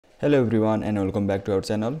Hello everyone and welcome back to our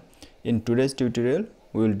channel. In today's tutorial,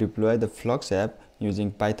 we will deploy the Flask app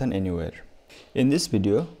using Python Anywhere. In this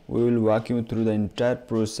video, we will walk you through the entire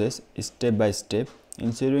process step by step,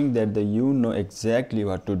 ensuring that you know exactly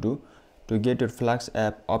what to do to get your Flask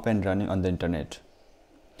app up and running on the internet.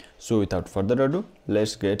 So without further ado,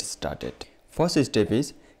 let's get started. First step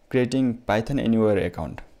is creating Python Anywhere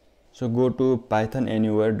account. So go to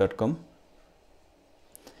pythonanywhere.com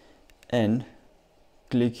and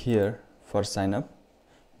click here for sign up,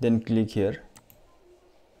 then click here,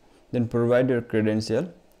 then provide your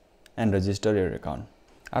credential and register your account.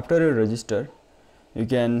 After you register, you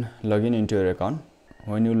can log in into your account.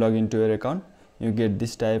 When you log into your account, you get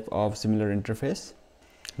this type of similar interface.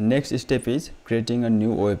 Next step is creating a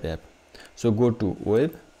new web app. So go to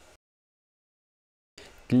web,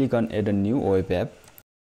 click on add a new web app.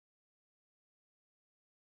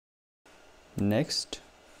 Next,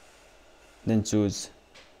 then choose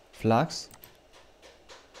Flask,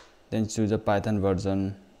 then choose a Python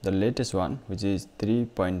version, the latest one, which is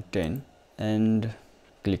 3.10, and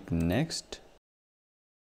click next.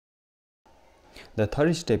 The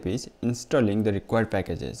third step is installing the required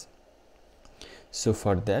packages. So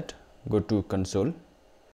for that, go to console,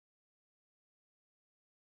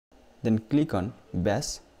 then click on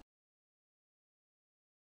bash.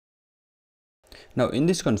 Now in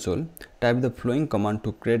this console, type the following command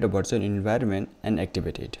to create a virtual environment and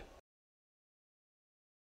activate it.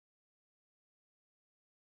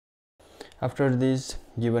 After this,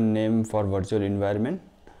 give a name for virtual environment.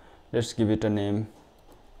 Let's give it a name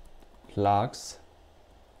Flask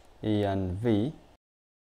env.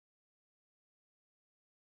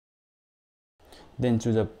 Then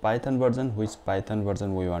choose a Python version, which Python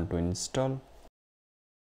version we want to install,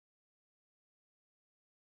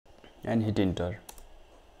 and hit enter.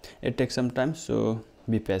 It takes some time, so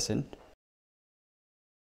be patient.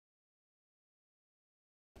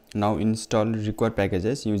 Now install required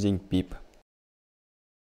packages using pip.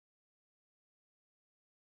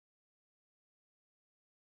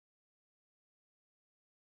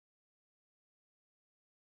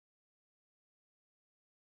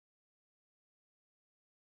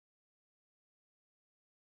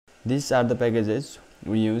 These are the packages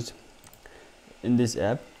we use in this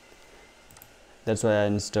app. That's why I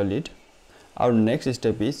installed it. Our next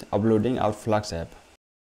step is uploading our Flask app.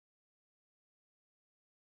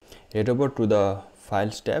 Head over to the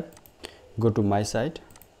Files tab, go to My Site.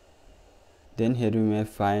 Then here you may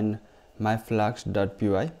find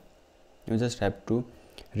myflask.py. You just have to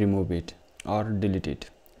remove it or delete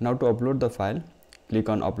it. Now to upload the file, click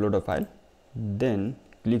on Upload a file. Then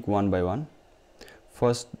click one by one.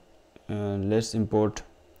 First, let's import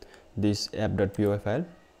this app.py file.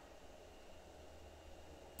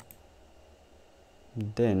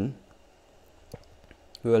 Then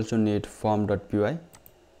we also need form.py.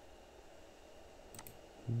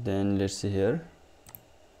 Then let's see here,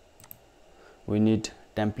 we need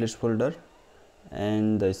templates folder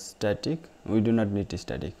and the static. We do not need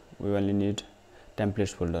static, we only need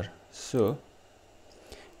templates folder. So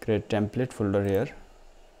create template folder here,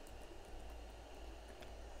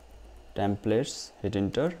 templates, hit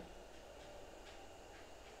enter.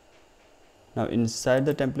 Now inside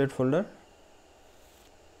the template folder,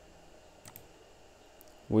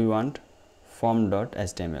 we want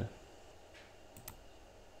form.html,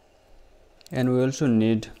 and we also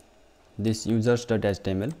need this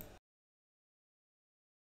users.html,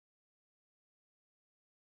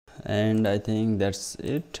 and I think that's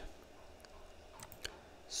it.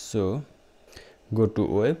 So go to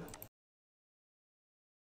web,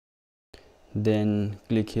 then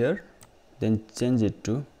click here, then change it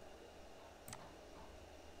to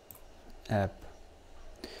app.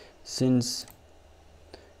 Since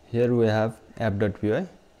here we have app.py,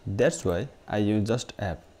 that's why I use just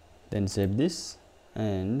app. Then save this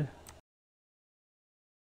and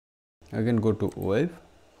again go to web.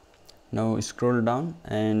 Now scroll down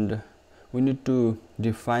and we need to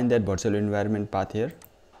define that virtual environment path here,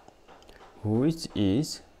 which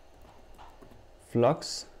is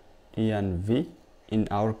Flask env in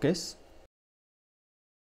our case.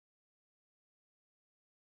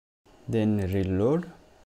 Then reload,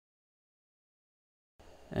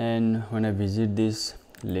 and when I visit this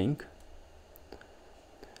link,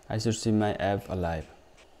 I should see my app alive.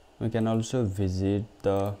 We can also visit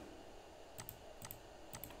the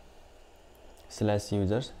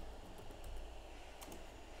 /users,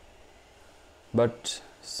 but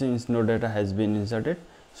since no data has been inserted,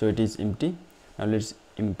 so it is empty. Now let's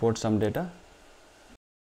import some data.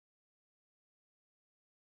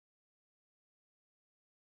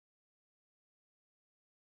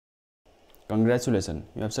 Congratulations,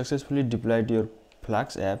 you have successfully deployed your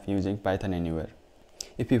Flask app using PythonAnywhere.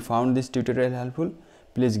 If you found this tutorial helpful,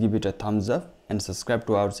 please give it a thumbs up and subscribe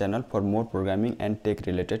to our channel for more programming and tech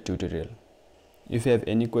related tutorial. If you have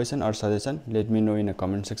any question or suggestion, let me know in a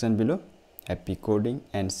comment section below. Happy coding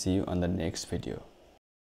and see you on the next video.